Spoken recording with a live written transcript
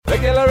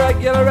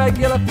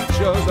regular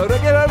features,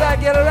 regular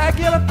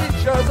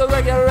features,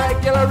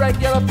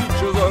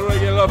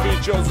 regular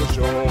features of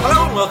show.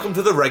 Hello and welcome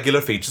to the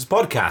Regular Features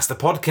Podcast, a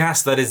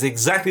podcast that is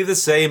exactly the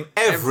same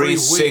every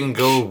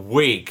single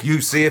week. You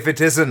see if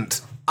it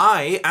isn't.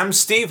 I am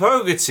Steve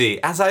Hogarty,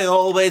 as I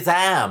always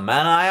am,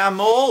 and I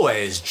am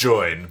always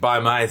joined by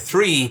my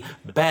three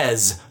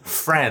best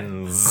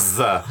friends,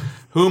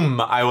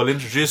 whom I will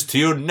introduce to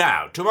you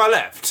now. To my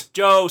left,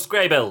 Joe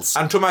Scraybills.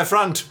 and to my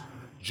front,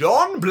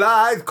 John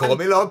Blythe, call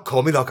me Log,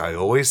 call me Log. I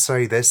always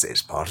say this,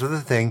 it's part of the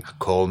thing.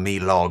 Call me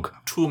Log.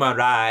 to my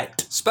right.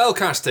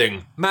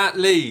 Spellcasting, Matt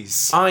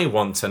Lees. I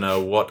want to know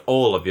what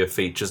all of your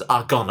features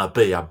are gonna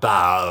be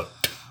about.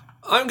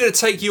 I'm going to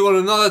take you on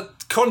another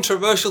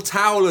controversial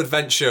towel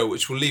adventure,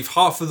 which will leave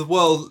half of the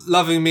world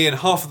loving me and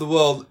half of the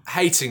world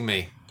hating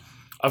me.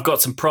 I've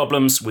got some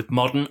problems with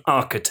modern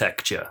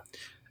architecture.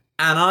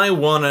 And I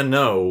want to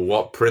know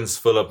what Prince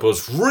Philip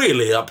was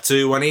really up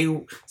to when he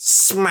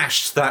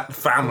smashed that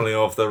family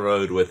off the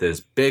road with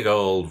his big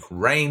old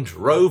Range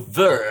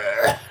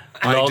Rover.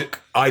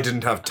 I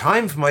didn't have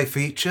time for my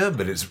feature,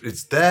 but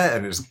it's there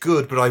and it's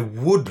good. But I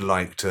would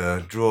like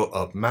to draw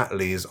up Matt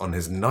Lees on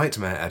his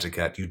nightmare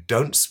etiquette. You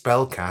don't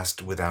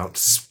spellcast without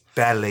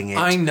spelling it.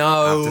 I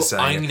know, after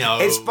saying I it. know.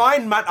 It's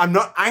fine, Matt. I'm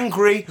not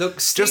angry. Look,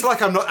 Steve- just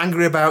like I'm not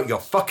angry about your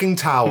fucking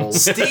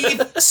towels.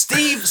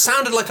 Steve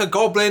sounded like a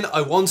goblin.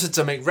 I wanted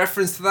to make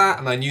reference to that,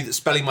 and I knew that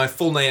spelling my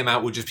full name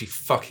out would just be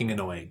fucking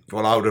annoying.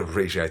 Well, I would have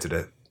appreciated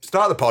it.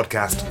 Start the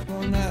podcast. I'm up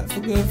all night for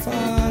good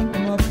fun.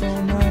 I'm up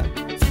all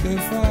night for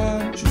good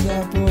fun. She's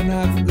up all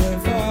night for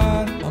good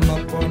fun. I'm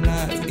up all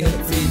night to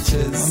get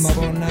features. I'm up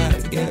all night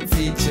to get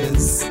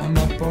features. I'm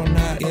up all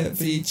night to get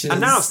features.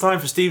 And now it's time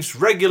for Steve's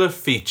regular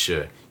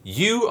feature.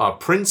 You are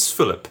Prince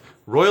Philip,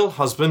 royal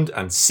husband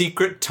and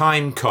secret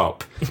time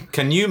cop.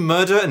 Can you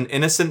murder an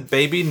innocent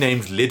baby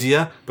named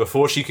Lydia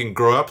before she can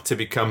grow up to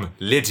become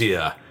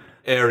Lydia,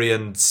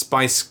 Aryan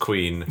Spice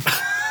Queen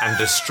and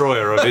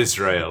destroyer of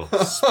Israel?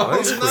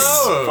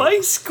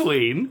 Spice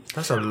Queen?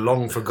 That's a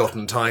long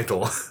forgotten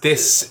title.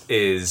 This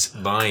is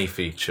my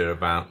feature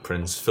about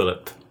Prince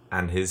Philip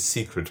and his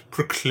secret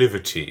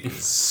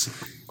proclivities.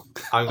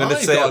 I'm going to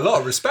I've say got a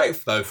lot of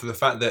respect, though, for the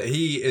fact that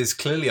he is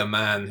clearly a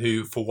man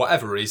who, for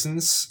whatever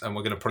reasons, and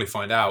we're going to probably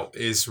find out,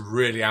 is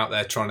really out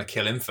there trying to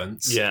kill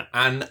infants. Yeah.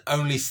 And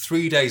only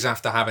 3 days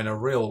after having a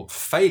real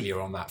failure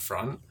on that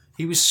front,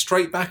 he was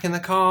straight back in the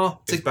car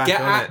to He's back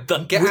get on at it.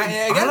 it again.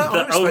 I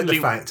respect only-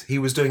 the fact he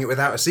was doing it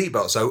without a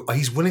seatbelt, so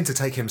he's willing to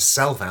take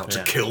himself out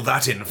to kill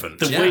that infant.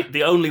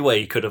 The only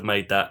way he could have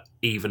made that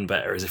even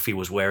better is if he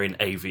was wearing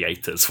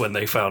aviators when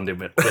they found him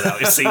without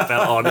his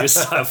seatbelt on. He was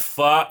like,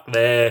 fuck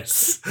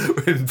this.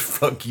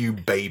 Fuck you,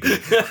 baby.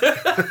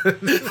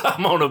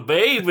 I'm on a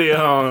baby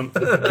on.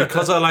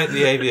 because I like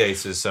the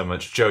aviators so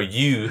much, Joe,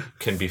 you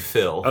can be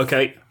Phil.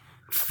 Okay.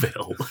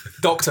 Phil.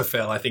 Dr.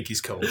 Phil, I think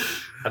he's called.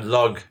 And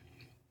Log,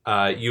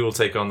 you will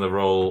take on the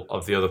role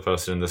of the other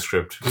person in the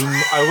script, whom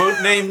I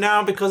won't name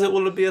now because it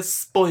will be a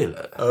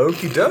spoiler.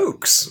 Okie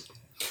dokes.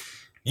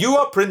 You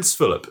are Prince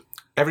Philip,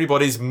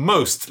 everybody's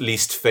most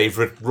least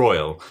favourite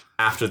royal,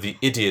 after the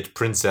idiot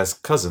princess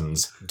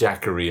cousins,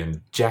 Daiquiri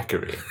and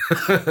Jackery.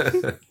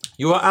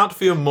 You are out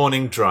for your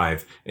morning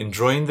drive,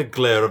 enjoying the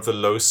glare of the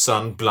low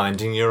sun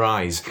blinding your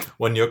eyes,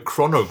 when your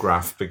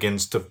chronograph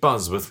begins to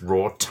buzz with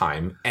raw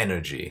time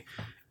energy.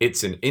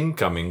 It's an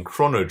incoming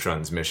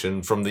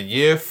chronotransmission from the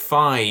year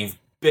 5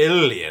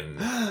 billion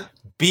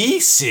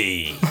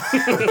BC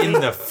in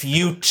the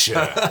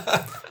future.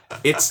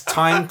 It's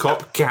Time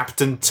Cop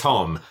Captain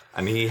Tom,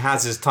 and he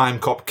has his Time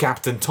Cop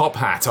Captain Top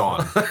Hat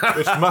on,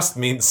 which must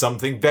mean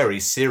something very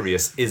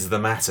serious is the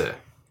matter.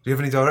 Do you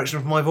have any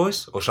direction for my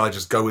voice? Or shall I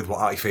just go with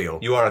what I feel?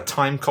 You are a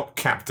Time Cop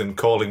Captain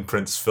calling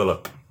Prince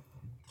Philip.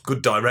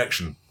 Good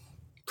direction.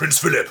 Prince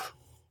Philip,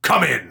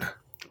 come in.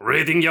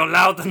 Reading you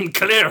loud and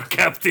clear,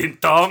 Captain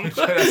Tom.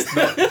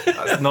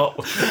 That's not...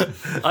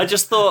 I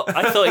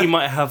thought he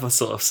might have a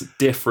sort of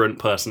different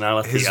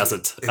personality as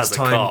a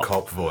time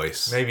cop.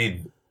 voice.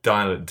 Maybe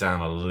dial it down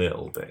a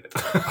little bit.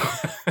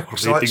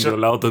 Reading you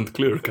loud and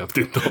clear,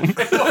 Captain Tom.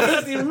 Why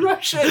is he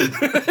Russian?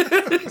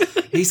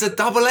 He's a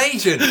double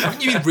agent.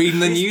 Haven't you been reading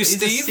the news,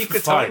 He's a Steve?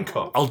 secret Time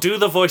Cop. I'll do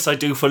the voice I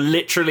do for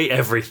literally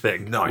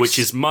everything, Nice. which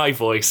is my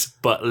voice,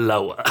 but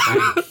lower.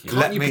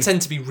 Can't you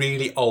pretend to be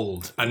really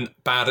old and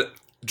bad at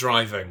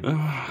driving?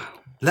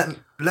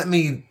 Let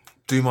me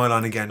do my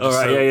line again. All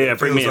right, yeah.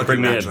 Bring me in,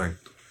 bring me in.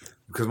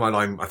 Because my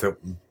line, I thought,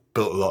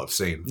 built a lot of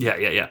scene.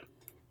 Yeah.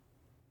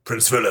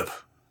 Prince Philip,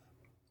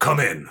 come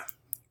in.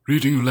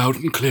 Reading you loud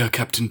and clear,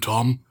 Captain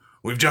Tom.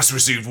 We've just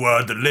received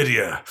word that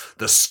Lydia,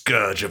 the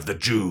scourge of the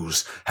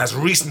Jews, has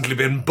recently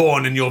been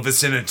born in your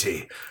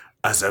vicinity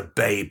as a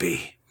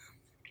baby.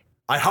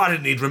 I hardly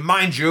need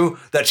remind you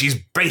that she's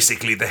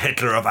basically the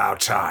Hitler of our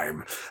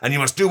time, and you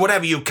must do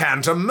whatever you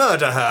can to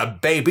murder her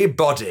baby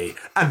body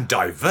and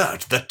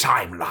divert the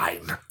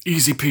timeline.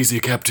 Easy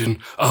peasy, Captain.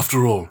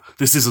 After all,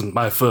 this isn't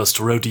my first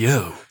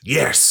rodeo.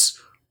 Yes,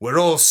 we're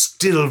all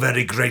still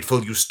very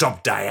grateful you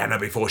stopped Diana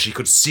before she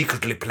could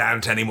secretly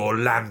plant any more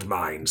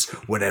landmines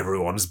when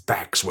everyone's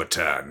backs were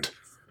turned.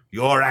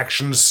 Your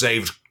actions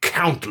saved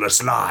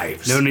countless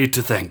lives. No need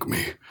to thank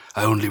me.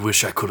 I only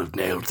wish I could have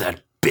nailed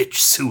that bitch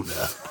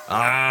sooner.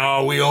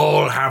 Ah, we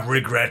all have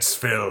regrets,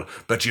 Phil,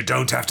 but you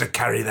don't have to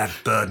carry that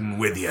burden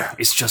with you.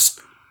 It's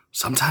just,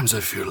 sometimes I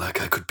feel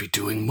like I could be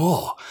doing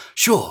more.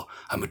 Sure,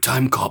 I'm a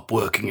time cop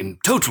working in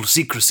total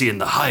secrecy in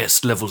the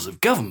highest levels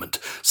of government,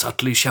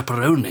 subtly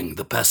chaperoning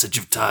the passage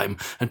of time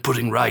and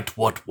putting right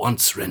what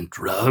once went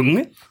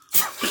wrong.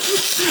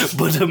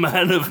 But a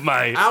man of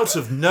my... Out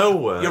of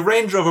nowhere, your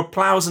Range Rover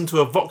plows into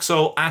a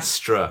Vauxhall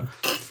Astra,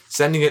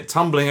 sending it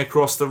tumbling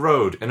across the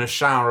road in a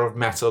shower of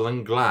metal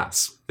and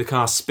glass. The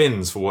car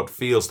spins for what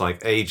feels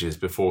like ages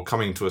before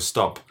coming to a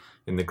stop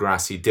in the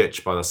grassy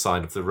ditch by the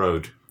side of the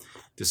road.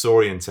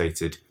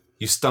 Disorientated,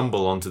 you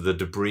stumble onto the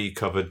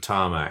debris-covered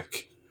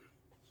tarmac.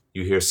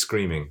 You hear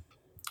screaming,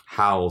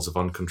 howls of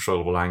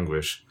uncontrollable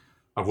anguish.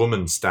 A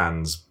woman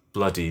stands,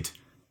 bloodied,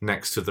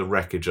 next to the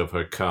wreckage of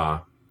her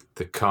car,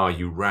 the car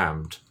you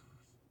rammed.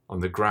 On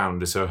the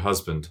ground is her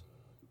husband.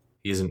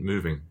 He isn't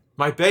moving.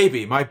 My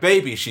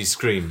baby, she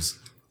screams.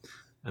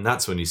 And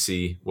that's when you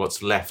see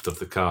what's left of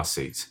the car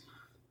seat,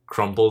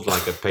 crumpled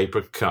like a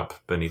paper cup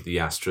beneath the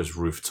Astra's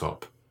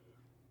rooftop.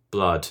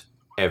 Blood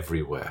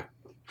everywhere.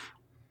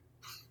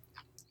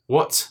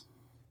 What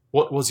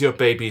was your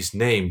baby's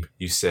name,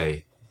 you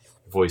say,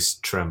 voice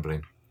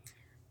trembling.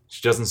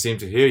 She doesn't seem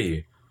to hear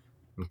you,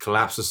 and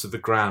collapses to the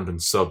ground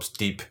and sobs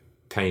deep,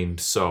 pained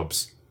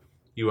sobs.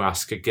 You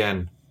ask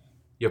again,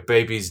 your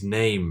baby's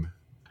name,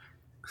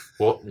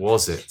 what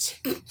was it?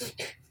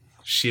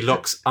 She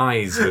locks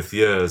eyes with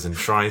yours and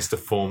tries to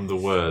form the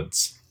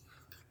words.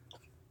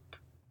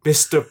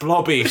 Mr.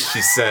 Blobby,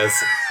 she says.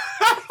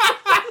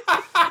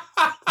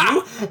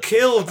 You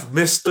killed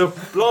Mr.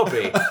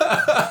 Blobby.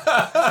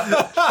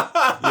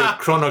 Your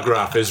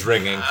chronograph is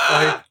ringing.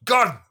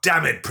 God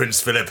damn it,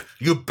 Prince Philip.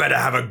 You better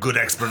have a good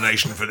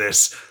explanation for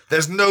this.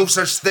 There's no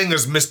such thing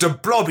as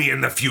Mr. Blobby in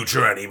the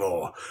future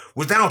anymore.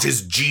 Without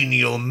his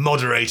genial,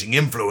 moderating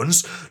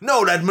influence,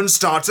 Noel Edmonds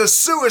starts a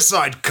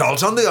suicide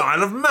cult on the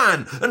Isle of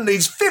Man and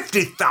leads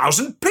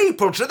 50,000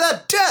 people to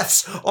their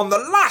deaths on the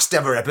last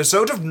ever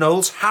episode of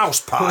Noel's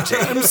House Party.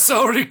 I'm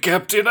sorry,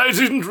 Captain. I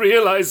didn't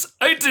realize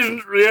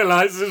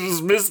it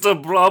was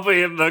Mr.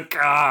 Blobby in the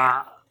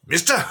car.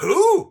 Mr.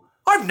 Who?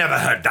 I've never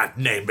heard that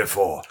name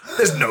before.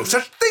 There's no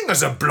such thing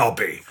as a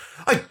Blobby.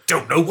 I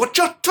don't know what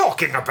you're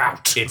talking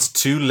about. It's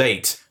too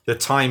late. The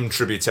time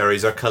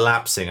tributaries are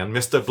collapsing, and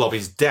Mr.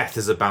 Blobby's death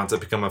is about to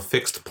become a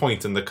fixed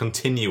point in the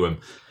continuum.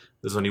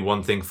 There's only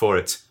one thing for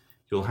it.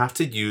 You'll have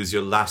to use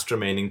your last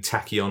remaining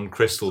tachyon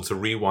crystal to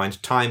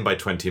rewind time by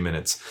 20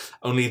 minutes.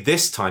 Only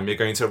this time you're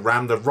going to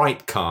ram the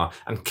right car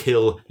and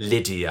kill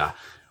Lydia.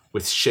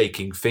 With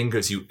shaking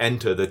fingers, you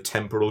enter the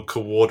temporal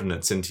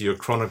coordinates into your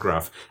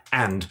chronograph,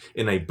 and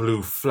in a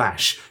blue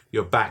flash,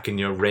 you're back in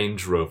your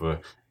Range Rover,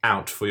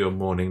 out for your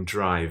morning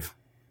drive.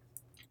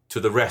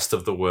 To the rest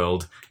of the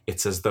world,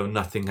 it's as though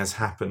nothing has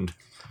happened.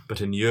 But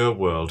in your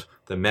world,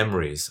 the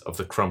memories of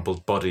the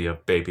crumpled body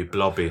of baby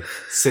Blobby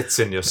sits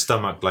in your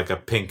stomach like a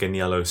pink and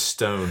yellow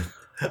stone.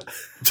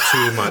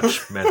 Too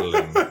much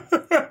meddling,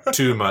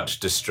 too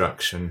much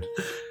destruction,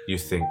 you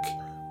think.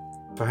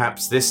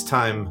 Perhaps this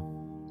time,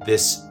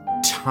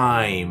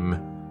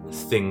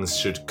 things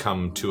should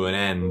come to an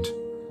end.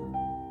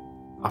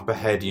 Up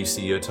ahead, you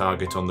see your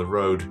target on the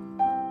road.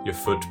 Your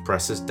foot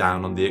presses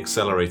down on the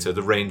accelerator.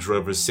 The Range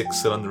Rover's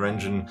 6-cylinder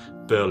engine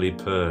burly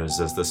purrs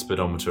as the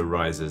speedometer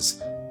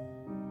rises.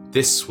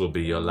 This will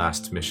be your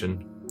last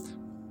mission.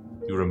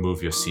 You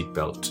remove your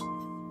seatbelt.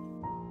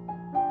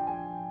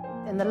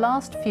 In the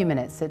last few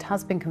minutes, it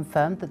has been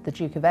confirmed that the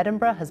Duke of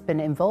Edinburgh has been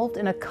involved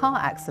in a car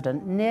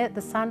accident near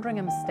the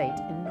Sandringham estate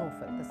in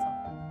Norfolk this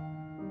afternoon.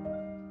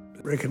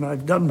 I reckon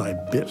I've done my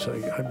bit.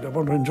 I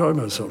want to enjoy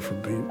myself for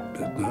a bit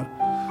now.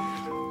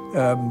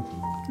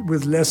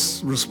 With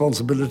less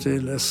responsibility,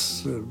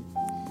 less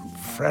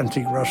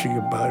frantic rushing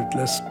about,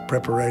 less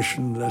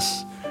preparation,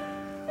 less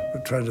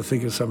trying to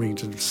think of something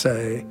to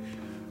say.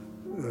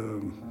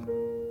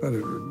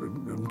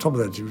 On top of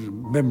that,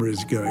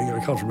 memories going. I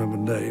can't remember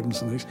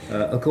names and things.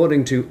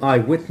 According to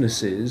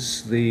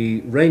eyewitnesses,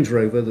 the Range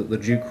Rover that the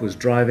Duke was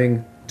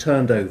driving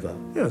turned over.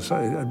 Yes,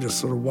 I'm just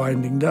sort of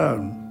winding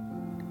down.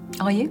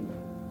 Are you?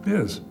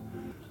 Yes.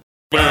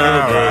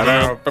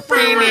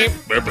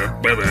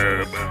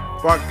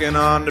 Walking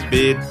on the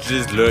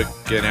beaches,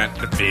 looking at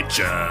the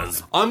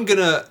pictures. I'm going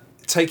to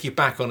take you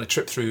back on a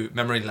trip through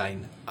memory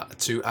lane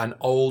to an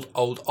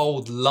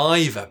old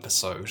live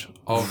episode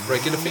of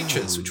Regular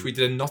Features, which we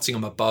did in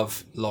Nottingham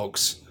Above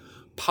Logs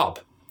pub,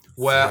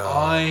 where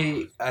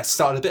I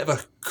started a bit of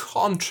a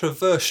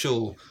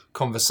controversial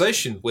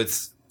conversation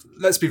with,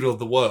 let's be real,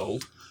 the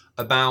world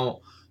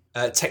about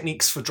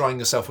techniques for drying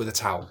yourself with a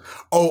towel.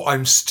 Oh,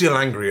 I'm still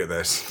angry at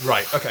this.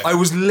 Right, okay. I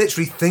was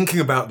literally thinking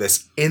about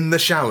this in the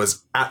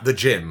showers at the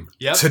gym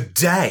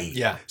today.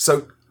 Yeah.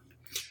 So...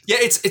 yeah,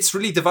 it's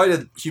really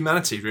divided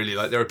humanity, really.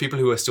 Like, there are people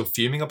who are still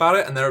fuming about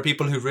it, and there are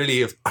people who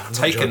really have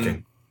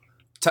taken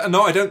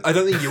No, I don't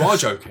think you are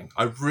joking.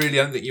 I really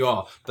don't think you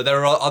are. But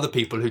there are other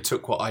people who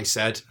took what I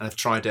said and have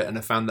tried it and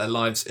have found their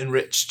lives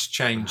enriched,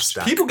 changed.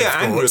 People get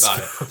angry about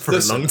it. For a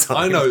long time.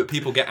 I know that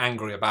people get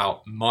angry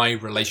about my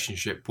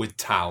relationship with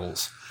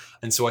towels.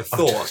 And so I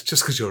thought...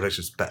 Just because your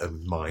relationship's better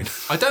than mine.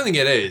 I don't think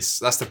it is.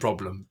 That's the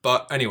problem.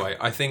 But anyway,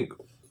 I think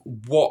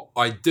what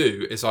I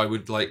do is I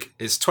would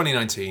it's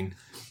 2019,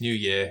 new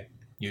year,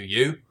 new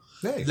you.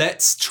 Hey.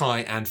 Let's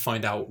try and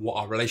find out what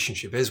our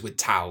relationship is with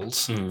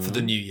towels for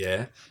the new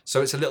year.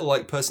 So it's a little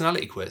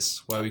personality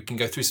quiz where we can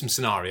go through some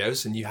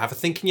scenarios and you have a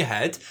think in your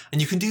head.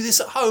 And you can do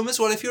this at home as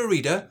well if you're a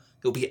reader.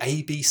 It'll be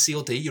A, B, C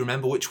or D. You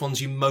remember which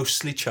ones you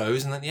mostly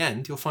chose. And at the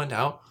end, you'll find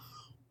out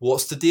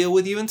what's the deal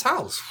with you and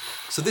towels.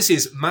 So this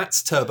is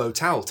Matt's Turbo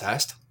Towel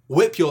Test.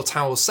 Whip your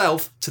towel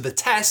self to the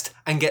test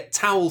and get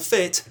towel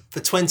fit for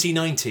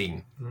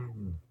 2019.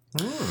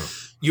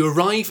 You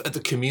arrive at the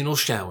communal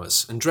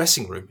showers and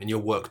dressing room in your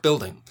work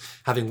building,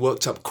 having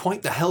worked up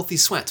quite the healthy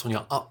sweat on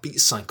your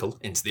upbeat cycle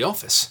into the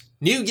office.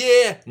 New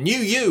year, new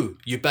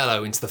you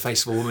bellow into the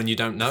face of a woman you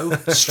don't know,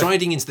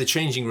 striding into the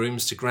changing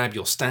rooms to grab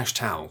your stashed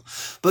towel.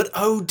 But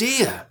oh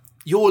dear,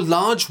 your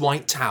large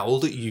white towel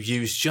that you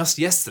used just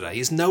yesterday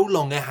is no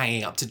longer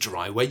hanging up to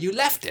dry where you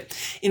left it.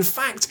 In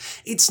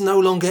fact, it's no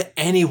longer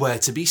anywhere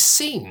to be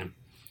seen.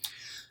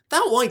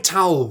 That white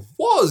towel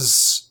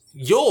was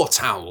your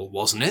towel,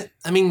 wasn't it?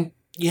 I mean,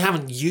 you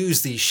haven't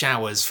used these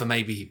showers for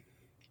maybe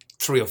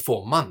 3 or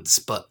 4 months,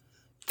 but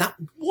that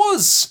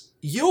was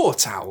your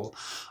towel.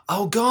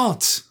 Oh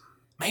God,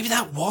 maybe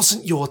that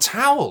wasn't your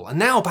towel. And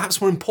now, perhaps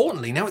more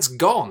importantly, now it's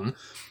gone,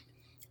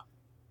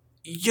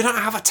 you don't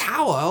have a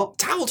towel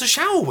to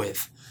shower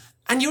with.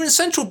 And you're in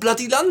central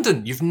bloody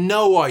London. You've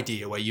no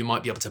idea where you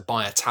might be able to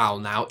buy a towel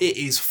now. It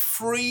is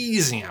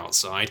freezing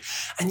outside.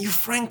 And you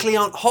frankly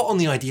aren't hot on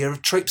the idea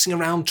of traipsing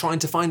around trying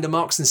to find a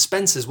Marks and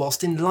Spencer's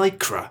whilst in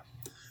Lycra.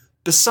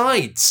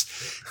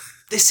 Besides,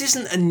 this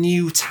isn't a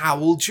new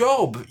towel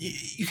job.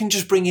 You can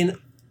just bring in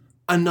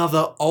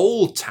another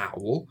old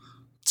towel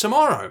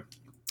tomorrow.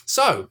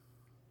 So,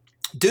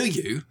 do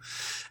you,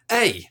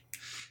 A,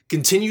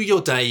 continue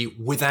your day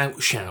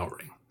without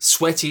showering,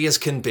 sweaty as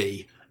can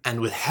be, and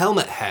with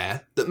helmet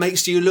hair that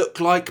makes you look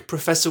like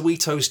Professor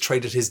Wheatos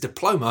traded his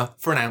diploma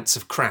for an ounce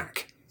of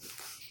crack?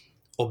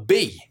 Or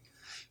B,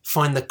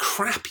 find the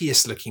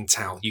crappiest looking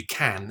towel you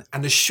can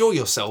and assure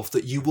yourself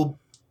that you will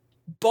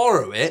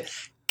borrow it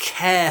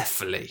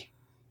carefully.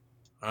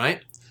 All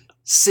right?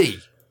 C,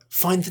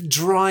 find the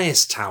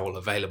driest towel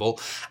available.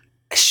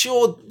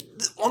 Assured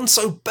that one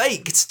so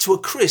baked to a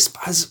crisp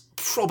has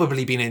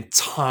probably been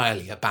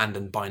entirely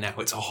abandoned by now.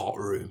 It's a hot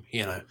room,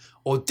 you know.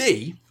 Or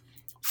D,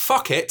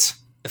 fuck it.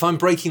 If I'm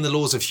breaking the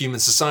laws of human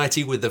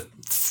society with the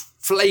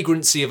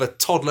flagrancy of a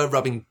toddler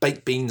rubbing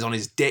baked beans on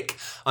his dick,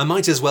 I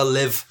might as well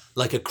live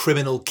like a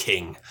criminal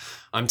king.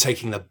 I'm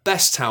taking the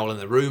best towel in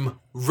the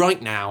room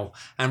right now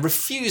and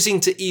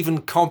refusing to even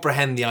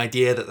comprehend the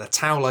idea that the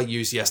towel I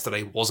used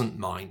yesterday wasn't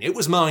mine. It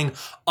was mine.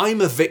 I'm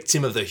a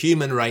victim of the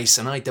human race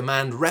and I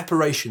demand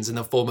reparations in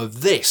the form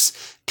of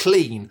this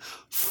clean,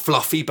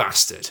 fluffy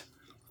bastard.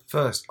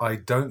 First, I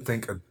don't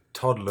think a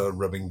toddler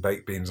rubbing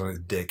baked beans on his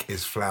dick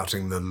is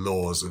flouting the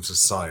laws of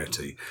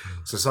society.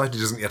 Society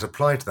doesn't yet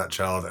apply to that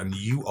child, and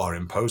you are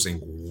imposing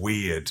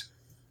weird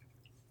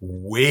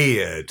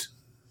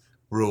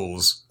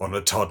rules on a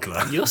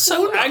toddler. You're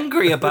so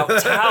angry about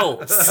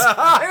towels.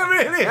 I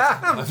really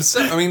am.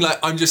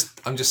 I'm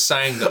just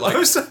saying that, like,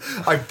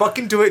 I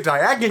fucking do it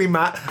diagonally,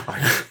 Matt.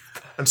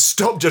 And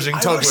stop judging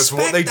toddlers for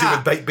what they do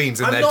with baked beans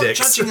in their dicks.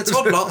 I'm not judging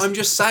a toddler. I'm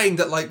just saying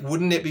that, like,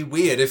 wouldn't it be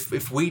weird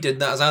if we did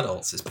that as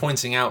adults? It's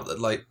pointing out that,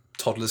 like,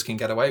 toddlers can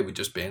get away with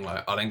just being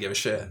like, I don't give a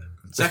shit.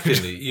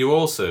 Secondly, you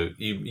also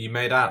you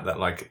made out that,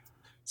 like,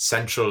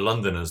 central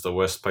London is the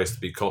worst place to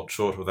be caught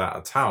short without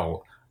a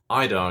towel.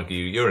 I'd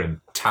argue you're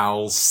in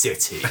Towel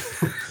City.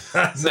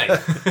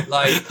 Mate,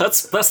 like,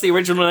 That's the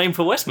original name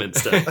for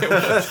Westminster.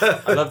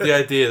 I love the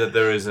idea that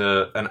there is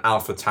an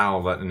alpha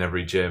towel that in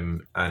every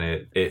gym,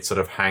 and it sort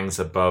of hangs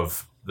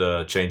above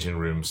the changing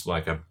rooms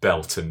like a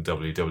belt in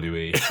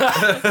WWE.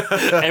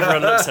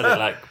 Everyone looks at it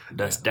like,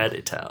 that's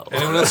daddy towel.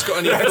 anyone else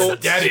got any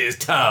thoughts? Daddy's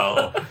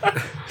towel.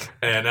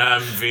 And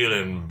I'm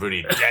feeling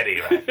pretty daddy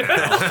right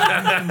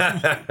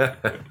now.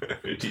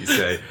 What do you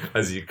say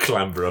as you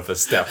clamber up a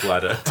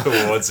stepladder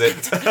towards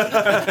it?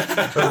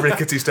 A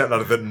rickety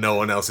stepladder that no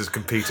one else is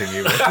competing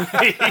you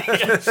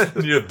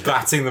with. You're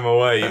batting them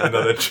away even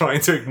though they're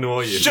trying to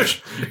ignore you.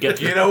 Shush! Get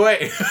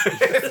away.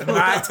 It's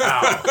my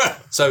towel.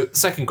 So,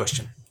 second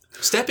question.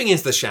 Stepping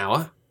into the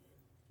shower,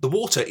 the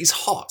water is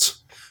hot.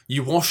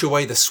 You wash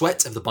away the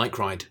sweat of the bike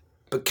ride,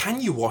 but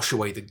can you wash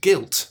away the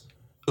guilt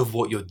of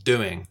what you're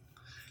doing?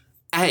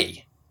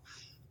 A,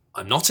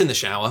 I'm not in the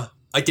shower.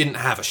 I didn't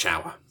have a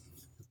shower.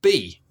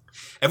 B,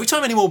 every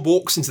time anyone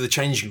walks into the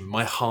changing room,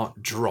 my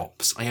heart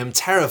drops. I am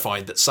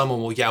terrified that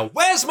someone will yell,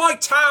 "Where's my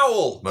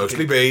towel?"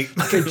 Mostly B.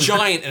 Like a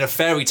giant in a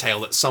fairy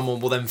tale that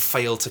someone will then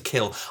fail to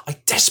kill. I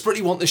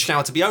desperately want this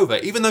shower to be over,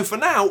 even though for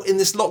now, in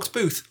this locked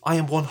booth, I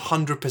am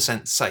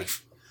 100%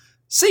 safe.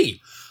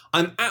 C,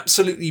 I'm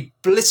absolutely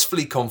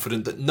blissfully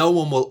confident that no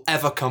one will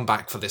ever come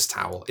back for this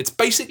towel. It's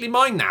basically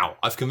mine now.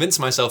 I've convinced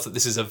myself that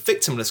this is a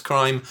victimless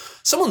crime.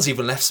 Someone's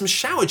even left some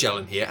shower gel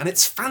in here, and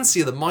it's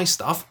fancier than my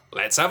stuff.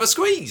 Let's have a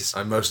squeeze.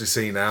 I mostly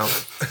see now.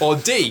 Or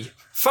D,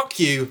 fuck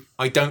you,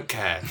 I don't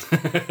care.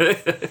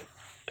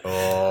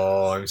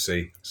 Oh, I'm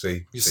C.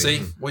 You see?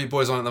 What are you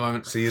boys on at the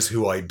moment? C is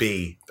who I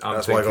be. I'm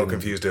That's why I got thinking-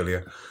 confused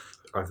earlier.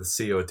 Either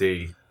C or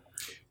D.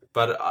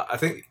 But I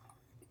think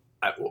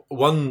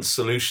one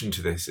solution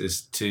to this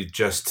is to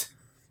just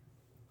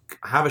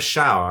have a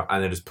shower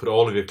and then just put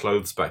all of your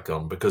clothes back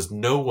on, because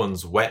no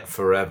one's wet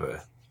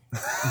forever.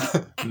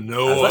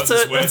 No I was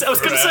going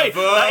to say,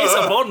 that is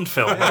a Bond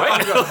film,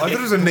 right? I thought it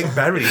was a Nick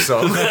Berry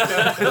song.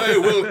 I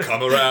will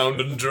come around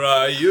and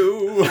dry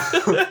you.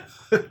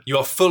 You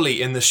are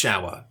fully in the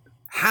shower.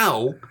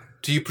 How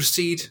do you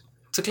proceed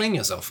to clean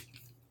yourself?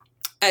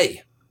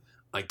 A,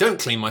 I don't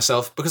clean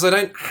myself because I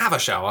don't have a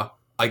shower,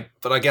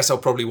 but I guess I'll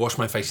probably wash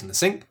my face in the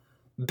sink.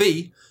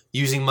 B,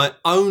 using my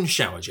own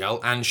shower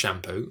gel and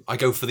shampoo, I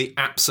go for the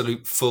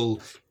absolute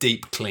full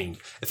deep clean.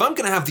 If I'm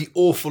going to have the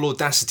awful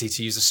audacity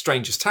to use a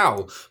stranger's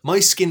towel, my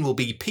skin will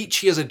be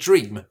peachy as a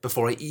dream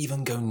before I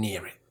even go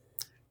near it.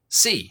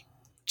 C,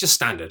 just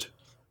standard.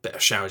 Bit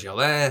of shower gel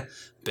there,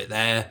 bit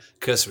there,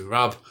 cursory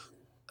rub,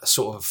 a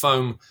sort of a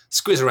foam,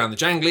 squeeze around the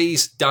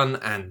janglies, done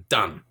and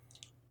done.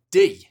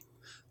 D,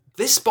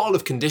 this bottle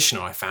of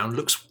conditioner I found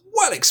looks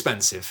well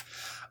expensive.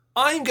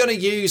 I'm going to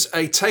use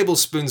a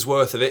tablespoon's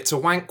worth of it to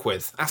wank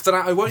with. After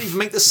that, I won't even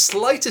make the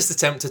slightest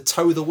attempt to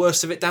tow the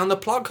worst of it down the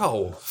plug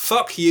hole.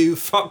 Fuck you,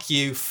 fuck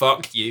you,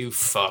 fuck you,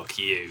 fuck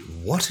you.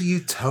 What are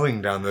you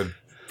towing down the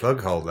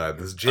plug hole there?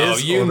 There's jizz. Oh,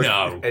 you or the-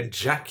 know.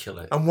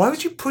 Ejaculate. And why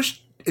would you push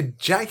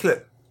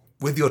ejaculate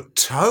with your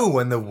toe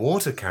when the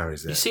water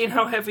carries You it? seen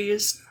how heavy he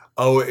is?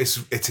 Oh,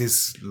 it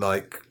is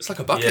like It's like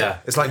a bucket. Yeah.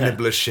 it's like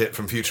Nibbler's shit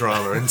from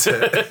Futurama,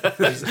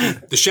 isn't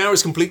it? The shower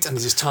is complete and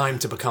it is time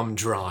to become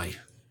dry.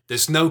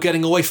 There's no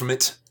getting away from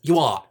it. You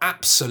are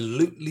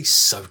absolutely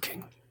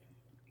soaking.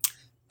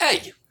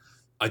 A,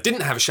 I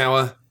didn't have a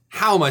shower.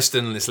 How am I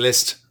still on this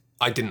list?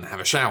 I didn't have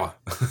a shower.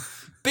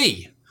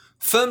 B,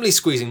 firmly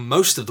squeezing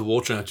most of the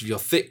water out of your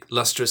thick,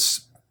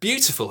 lustrous,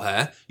 beautiful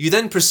hair, you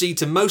then proceed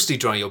to mostly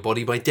dry your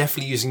body by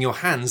deftly using your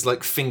hands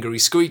like fingery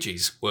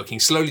squeegees, working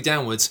slowly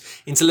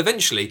downwards until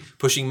eventually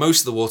pushing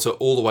most of the water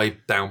all the way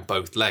down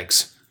both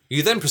legs.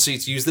 You then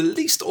proceed to use the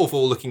least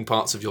awful looking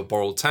parts of your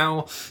borrowed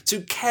towel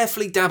to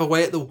carefully dab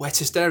away at the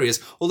wettest areas,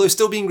 although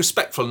still being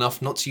respectful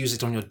enough not to use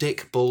it on your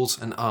dick, balls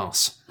and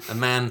arse. A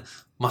man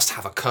must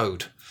have a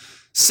code.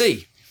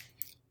 C,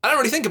 I don't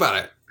really think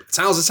about it. A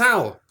towel's a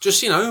towel.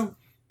 Just,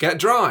 get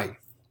dry.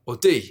 Or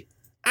D,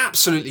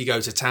 absolutely go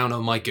to town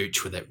on my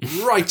gooch with it,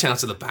 right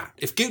out of the bat.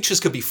 If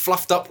gooches could be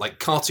fluffed up like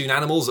cartoon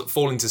animals that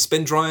fall into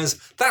spin dryers,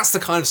 that's the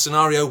kind of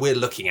scenario we're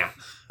looking at.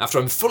 After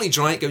I'm fully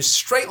dry, it goes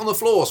straight on the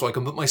floor so I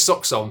can put my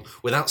socks on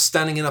without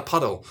standing in a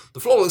puddle.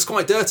 The floor looks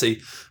quite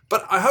dirty,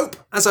 but I hope,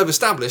 as I've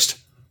established,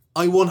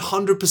 I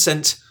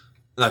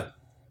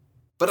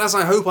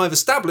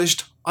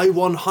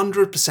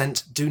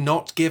 100% do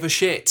not give a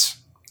shit.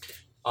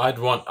 I'd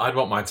want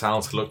my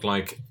towel to look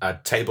like a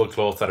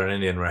tablecloth at an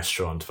Indian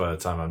restaurant by the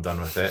time I'm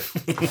done with it.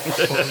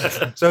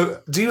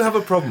 So, do you have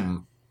a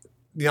problem?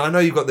 Yeah, I know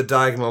you've got the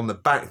diagonal on the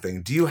back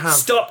thing. Do you have?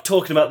 Stop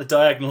talking about the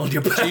diagonal on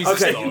your back.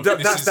 Okay, Lord,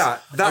 that's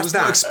that. I That's was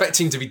not that.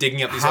 expecting to be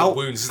digging up these old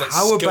wounds. It's like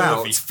How about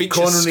scurvy, feature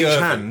corner in each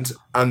scurvy. hand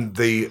and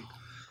the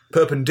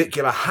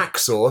perpendicular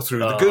hacksaw through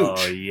the Oh,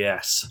 gooch?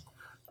 yes.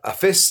 A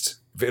fist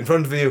in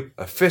front of you,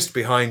 a fist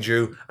behind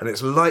you, and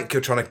it's like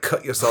you're trying to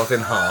cut yourself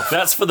in half.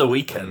 That's for the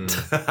weekend.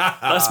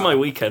 That's my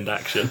weekend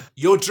action.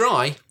 You're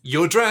dry,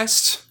 you're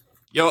dressed.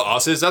 Your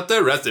ass is at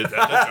the rest.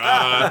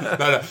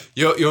 No.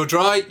 You're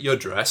dry, you're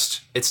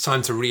dressed. It's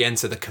time to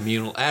re-enter the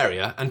communal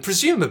area and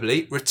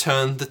presumably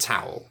return the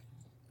towel.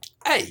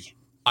 A,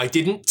 I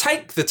didn't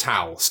take the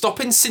towel.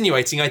 Stop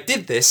insinuating I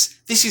did this.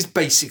 This is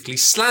basically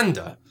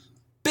slander.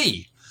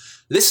 B,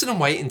 listen and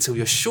wait until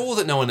you're sure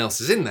that no one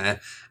else is in there,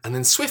 and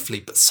then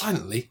swiftly but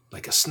silently,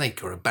 like a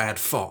snake or a bad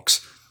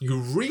fox, you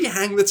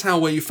re-hang the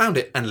towel where you found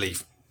it and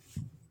leave.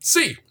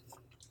 C,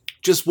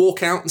 just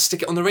walk out and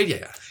stick it on the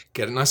radiator.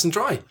 Get it nice and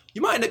dry.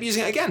 You might end up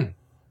using it again.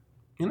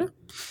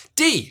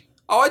 D,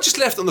 I just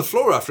left it on the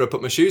floor after I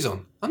put my shoes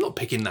on. I'm not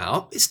picking that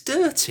up. It's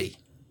dirty.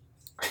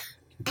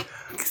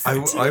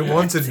 I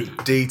wanted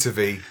D to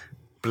be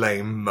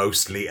blame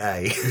mostly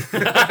A.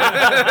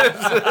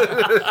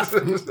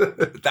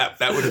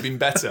 That would have been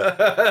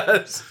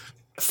better.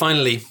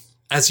 Finally,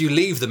 as you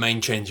leave the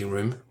main changing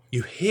room,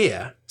 you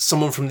hear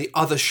someone from the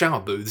other shower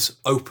booths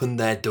open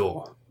their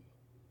door.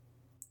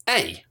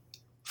 A,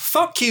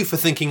 fuck you for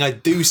thinking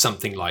I'd do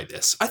something like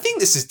this. I think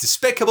this is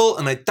despicable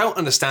and I don't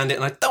understand it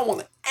and I don't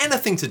want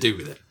anything to do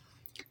with it.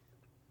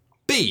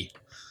 B,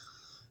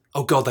 I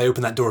oh God, they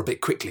opened that door a bit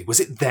quickly. Was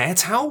it their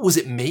towel? Was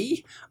it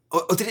me?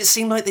 Or did it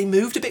seem like they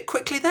moved a bit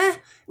quickly there? It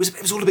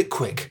was all a bit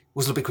quick.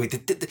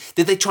 Did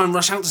they try and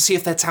rush out to see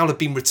if their towel had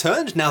been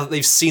returned? Now that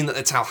they've seen that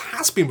their towel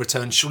has been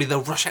returned, surely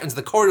they'll rush out into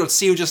the corridor to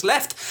see who just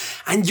left.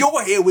 And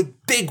you're here with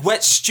big,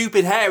 wet,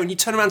 stupid hair, and you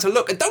turn around to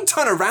look, and don't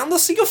turn around, they'll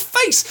see your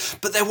face.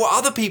 But there were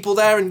other people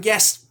there, and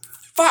yes,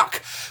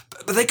 fuck.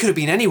 But they could have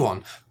been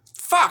anyone.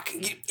 Fuck,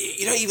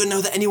 you don't even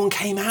know that anyone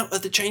came out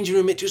of the changing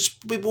room. It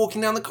just be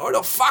walking down the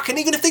corridor. Fuck, and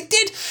even if they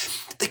did,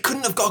 they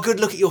couldn't have got a good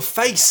look at your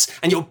face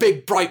and your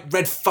big, bright,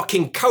 red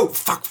fucking coat.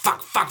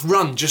 Fuck,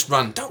 run, just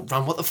run. Don't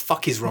run, what the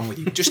fuck is wrong with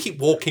you? Just keep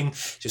walking,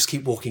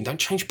 don't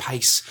change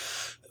pace.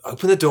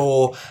 Open the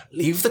door,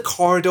 leave the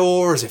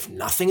corridor as if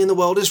nothing in the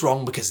world is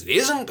wrong, because it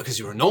isn't, because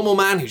you're a normal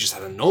man who just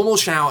had a normal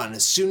shower, and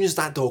as soon as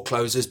that door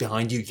closes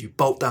behind you, you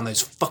bolt down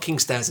those fucking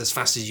stairs as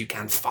fast as you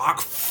can.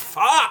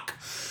 Fuck.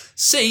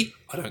 C,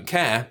 I don't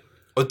care.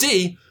 Or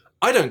D,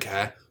 I don't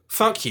care.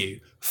 Fuck you.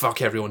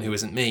 Fuck everyone who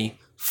isn't me.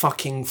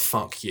 Fucking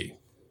fuck you.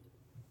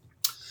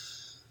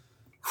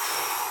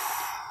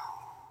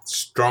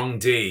 Strong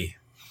D.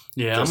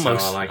 Yeah, Just how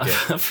I like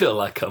it. I feel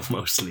like I'm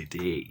mostly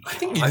D. I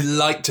think you'd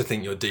like to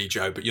think you're D,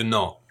 Joe, but you're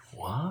not.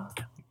 What?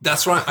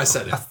 That's right, I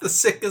said it. That's the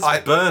sickest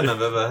burn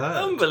I've ever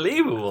heard.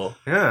 Unbelievable.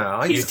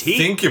 Yeah, You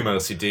think you're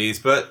mostly D's,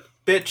 but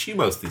bitch, you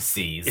mostly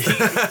C's.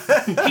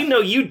 You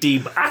know you D,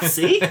 but I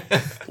C.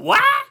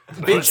 What?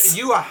 Bitch,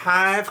 you a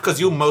hive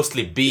because you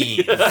mostly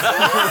B's.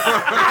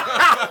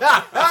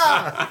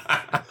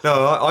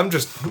 No, I'm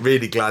just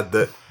really glad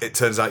that it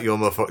turns out you're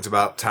more fucked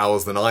about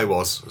towels than I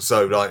was.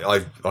 So, like,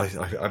 I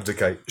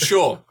abdicate.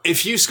 Sure,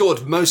 if you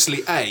scored mostly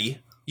A,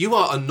 you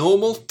are a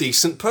normal,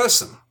 decent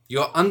person.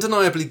 You're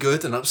undeniably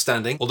good and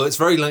upstanding, although it's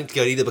very likely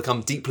you'll either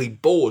become deeply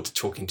bored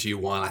talking to you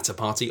while at a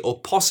party or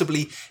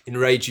possibly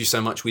enrage you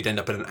so much we'd end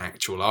up in an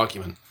actual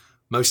argument.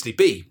 Mostly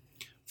B.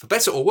 For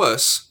better or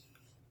worse,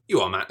 you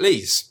are Matt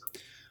Lees.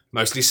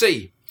 Mostly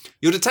C.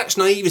 Your detached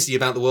naivety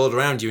about the world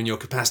around you and your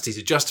capacity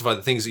to justify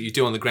the things that you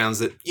do on the grounds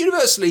that,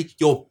 universally,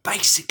 you're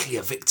basically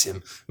a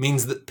victim,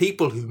 means that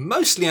people who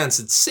mostly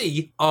answered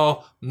C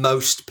are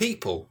most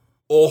people.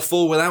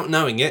 Awful without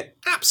knowing it,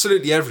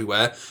 absolutely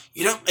everywhere.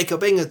 You don't make a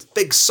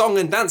big song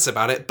and dance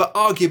about it, but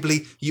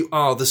arguably you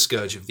are the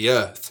scourge of the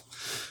earth.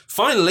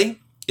 Finally,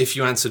 if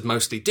you answered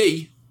mostly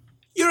D,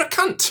 you're a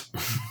cunt.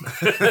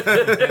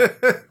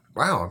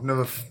 Wow, I've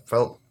never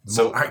felt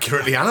so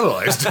accurately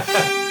analysed.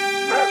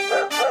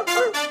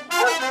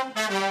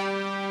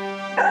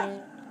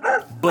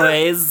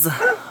 Boys,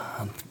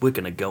 we're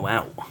gonna go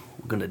out.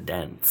 We're gonna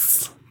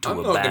dance. I'm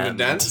not going to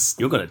dance.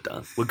 You're going to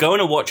dance. We're going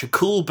to watch a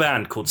cool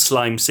band called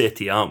Slime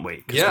City, aren't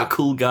we? 'Cause Yeah. we're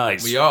cool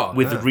guys. We are.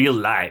 With real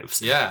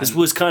lives. Yeah. This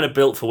was kind of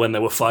built for when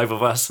there were 5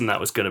 of us, and that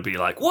was going to be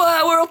like,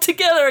 wow, we're all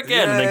together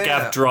again. And then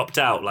Gav dropped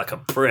out like a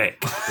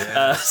prick.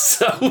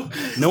 So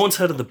no one's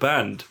heard of the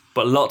band,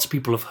 but lots of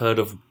people have heard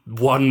of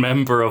one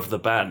member of the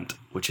band,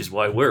 which is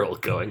why we're all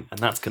going, and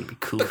that's going to be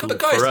cool, But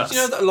guys, for us. did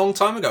you know that a long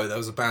time ago there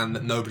was a band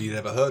that nobody had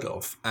ever heard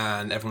of,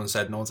 and everyone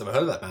said no one's ever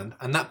heard of that band,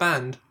 and that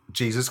band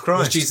Jesus was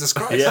Christ. Jesus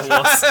Christ. Yeah, it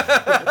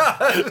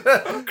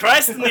was.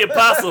 Christ and the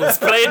Apostles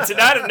playing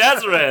tonight in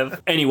Nazareth.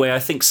 Anyway, I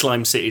think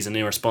Slime City is an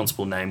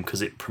irresponsible name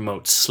because it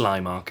promotes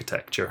slime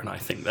architecture, and I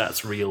think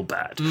that's real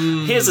bad.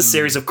 Here's a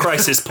series of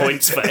crisis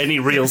points for any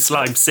real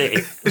Slime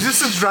City. Is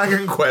this a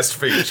Dragon Quest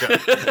feature?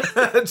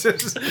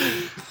 Just-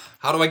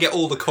 How do I get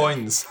all the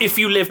coins? If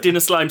you lived in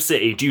a slime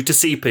city, due to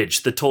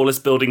seepage, the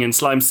tallest building in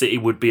Slime City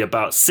would be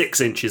about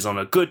 6 inches on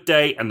a good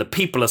day, and the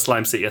people of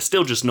Slime City are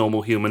still just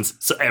normal humans,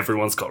 so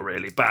everyone's got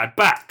really bad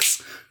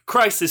backs.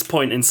 Crisis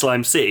point in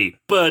Slime City,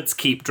 birds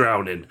keep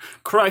drowning.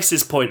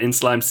 Crisis point in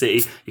Slime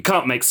City, you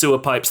can't make sewer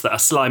pipes that are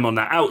slime on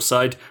the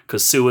outside,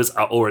 because sewers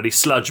are already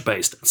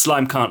sludge-based.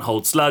 Slime can't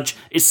hold sludge,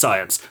 it's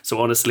science. So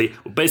honestly,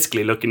 we're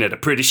basically looking at a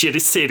pretty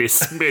shitty city,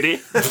 Smitty.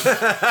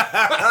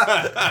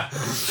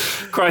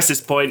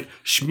 Crisis point,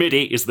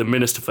 Schmitty is the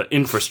Minister for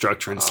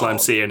Infrastructure in Slime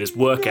City, and his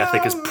work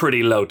ethic is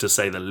pretty low to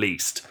say the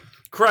least.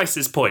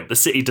 Crisis point, the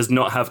city does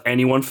not have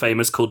anyone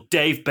famous called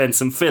Dave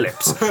Benson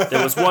Phillips.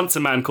 There was once a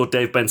man called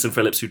Dave Benson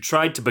Phillips who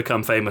tried to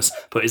become famous,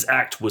 but his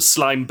act was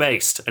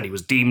slime-based, and he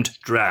was deemed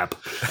drab.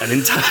 An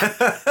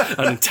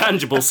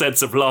intangible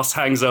sense of loss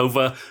hangs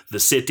over the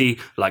city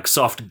like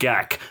soft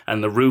gack,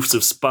 and the roofs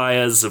of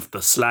spires of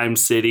the Slime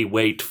City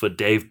wait for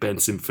Dave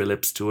Benson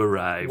Phillips to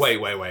arrive. Wait.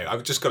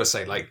 I've just got to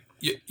say, like,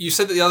 you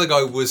said that the other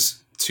guy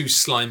was too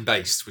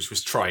slime-based, which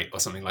was trite or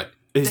something like.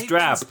 It's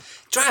drab.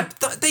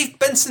 Dave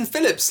Benson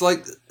Phillips,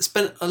 like,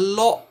 spent a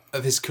lot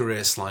of his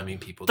career sliming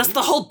people. That's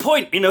the whole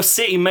point. In a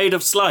city made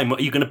of slime,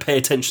 what, are you going to pay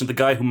attention to the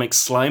guy who makes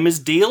slime his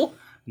deal?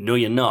 No,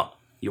 you're not.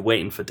 You're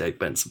waiting for Dave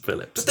Benson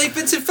Phillips. But Dave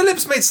Benson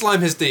Phillips made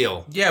slime his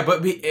deal. Yeah,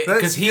 but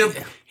because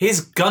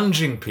his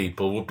gunging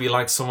people would be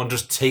like someone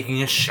just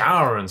taking a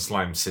shower in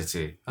Slime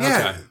City.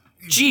 Yeah. Okay.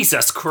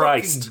 Jesus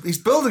Christ. He's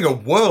building a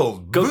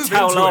world. Go Move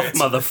towel into off, it.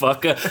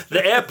 motherfucker.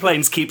 The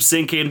airplanes keep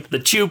sinking, the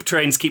tube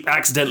trains keep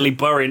accidentally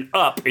burrowing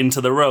up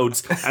into the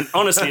roads, and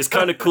honestly, it's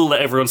kind of cool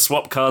that everyone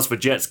swapped cars for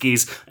jet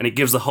skis, and it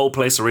gives the whole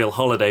place a real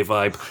holiday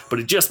vibe, but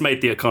it just made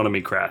the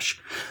economy crash.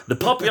 The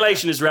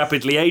population is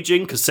rapidly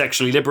aging, because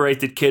sexually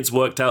liberated kids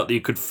worked out that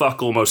you could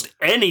fuck almost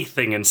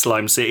anything in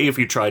Slime City if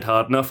you tried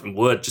hard enough, and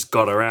word just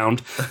got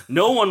around.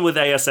 No one with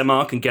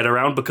ASMR can get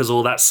around because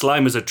all that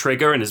slime is a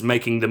trigger and is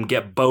making them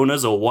get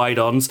boners or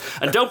wide-ons.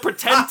 And don't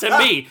pretend to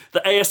me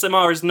that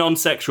ASMR is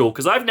non-sexual,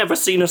 because I've never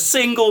seen a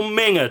single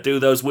minger do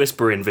those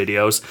whispering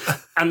videos.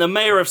 And the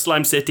mayor of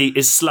Slime City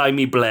is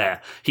Slimy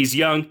Blair. He's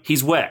young,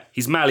 he's wet,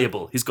 he's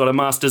malleable, he's got a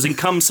master's in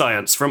cum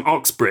science from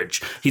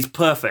Oxbridge. He's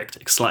perfect,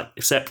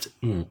 except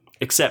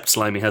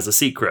Slimy has a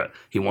secret.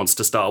 He wants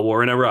to start a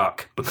war in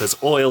Iraq because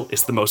oil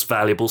is the most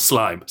valuable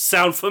slime.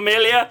 Sound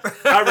familiar?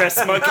 I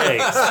rest my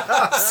case.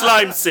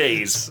 Slime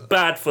Seas,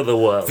 bad for the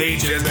world.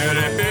 Features,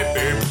 regular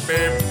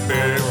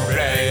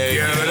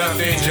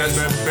features.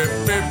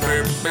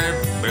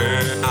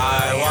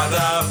 I want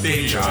a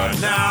feature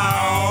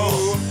now.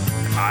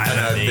 I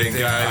don't think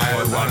I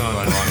want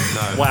one.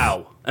 No.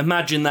 Wow,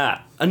 imagine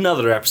that.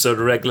 Another episode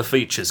of Regular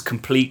Features,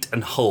 complete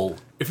and whole.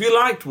 If you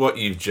liked what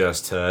you've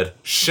just heard,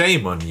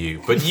 shame on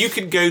you. But you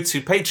can go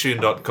to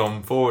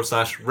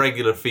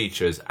patreon.com/regular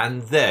features,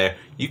 and there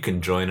you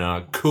can join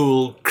our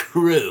cool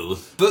crew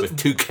with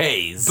 2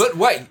 Ks. But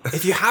wait,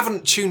 if you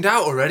haven't tuned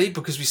out already,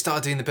 because we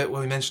started doing the bit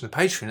where we mentioned the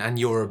Patreon and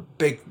you're a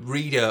big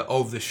reader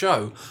of the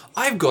show,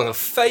 I've got a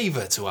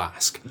favour to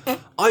ask.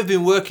 I've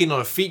been working on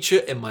a feature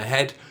in my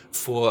head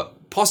for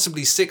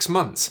possibly 6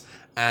 months,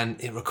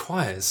 and it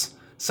requires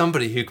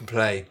somebody who can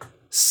play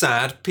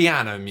sad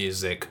piano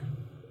music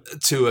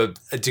to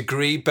a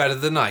degree better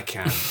than I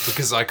can,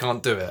 because I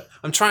can't do it.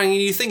 I'm trying a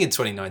new thing in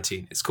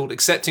 2019. It's called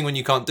accepting when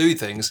you can't do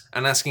things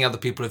and asking other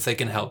people if they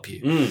can help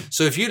you.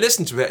 So if you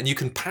listen to it and you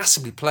can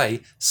passably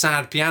play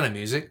sad piano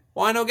music,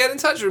 why not get in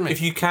touch with me?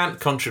 If you can't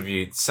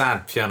contribute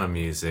sad piano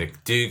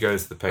music, do go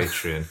to the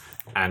Patreon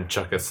and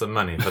chuck us some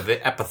money for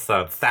the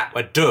episodes that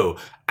we do.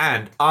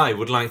 And I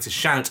would like to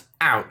shout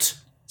out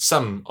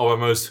some of our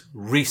most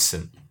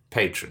recent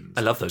patrons.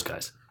 I love those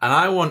guys. And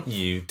I want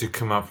you to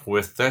come up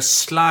with their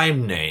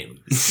slime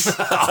names.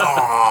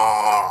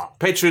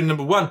 Patron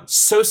number 1,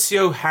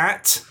 Socio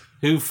Hat,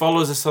 who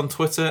follows us on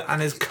Twitter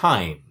and is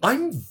kind.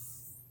 I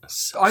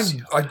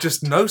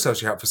just know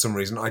Sociohat for some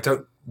reason. I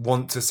don't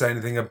want to say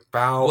anything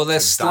about Well, their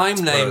that slime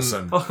name-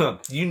 person.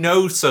 You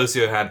know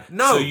Socio Hat,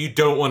 No. so you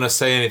don't want to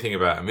say anything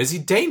about him. Is he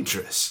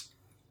dangerous?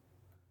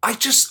 I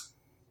just...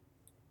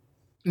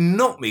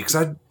 Not me, because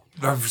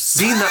I've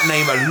seen that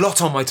name a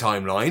lot on my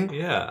timeline.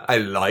 Yeah. I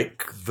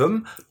like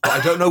them, but I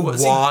don't know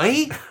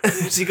why.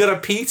 Has he got a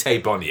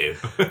P-tape on you?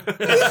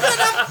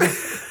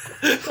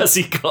 Has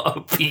he got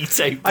a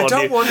P-tape on I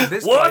don't you? want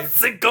this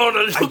What's it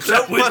gonna look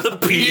like with the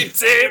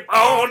P-tape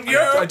on you?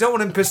 I don't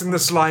want him pissing the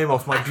slime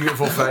off my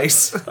beautiful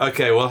face.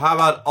 Okay, well, how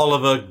about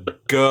Oliver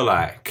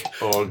Gerlach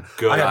or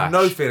Gerlach? I have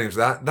no feelings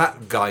for that.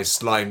 That guy's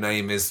slime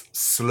name is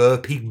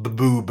Slurpy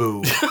Boo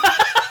Boo.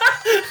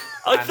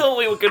 I thought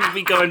we were going to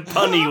be going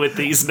punny with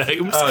these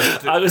names.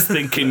 I was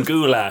thinking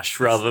goulash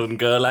rather than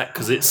Gerlach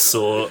because it's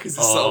sort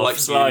of like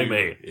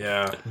slimy.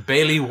 Yeah.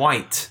 Bailey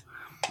White.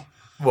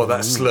 Well,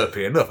 that's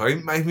slurpy enough. I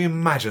mean, make me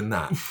imagine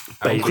that.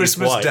 Bailey On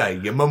Christmas White. Day,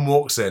 your mum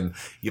walks in,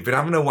 you've been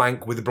having a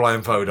wank with the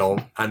blindfold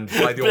on, and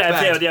by your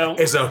bed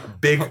is a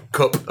big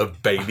cup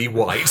of Bailey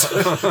White.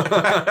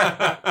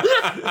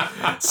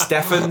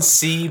 Stephen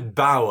C.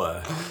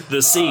 Bauer.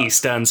 The C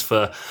stands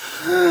for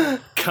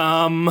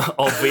come,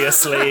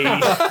 obviously.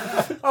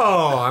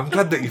 Oh, I'm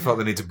glad that you felt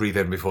the need to breathe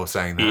in before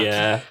saying that.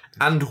 Yeah.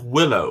 And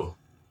Willow.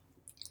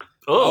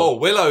 Oh,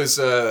 Willow's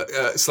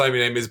slimy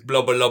name is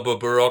Blubber Lubber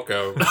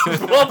Barocco.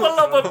 Wubba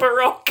lubba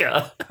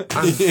barocca.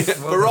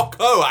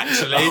 Barocco,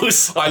 actually. Oh,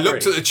 sorry. I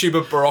looked at the tube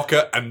of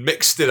Barocca and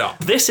mixed it up.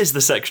 This is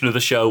the section of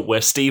the show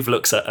where Steve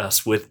looks at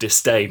us with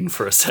disdain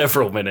for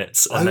several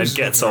minutes and then was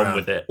gets looking on around.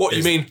 with it. What,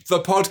 you mean the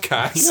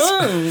podcast?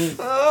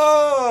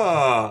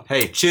 Ah.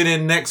 Hey, tune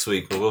in next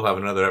week where we'll have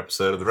another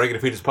episode of the Regular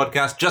Features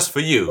podcast just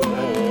for you.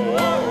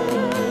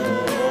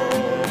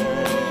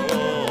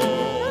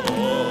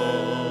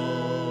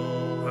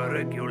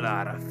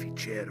 Regular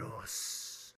Ficheros.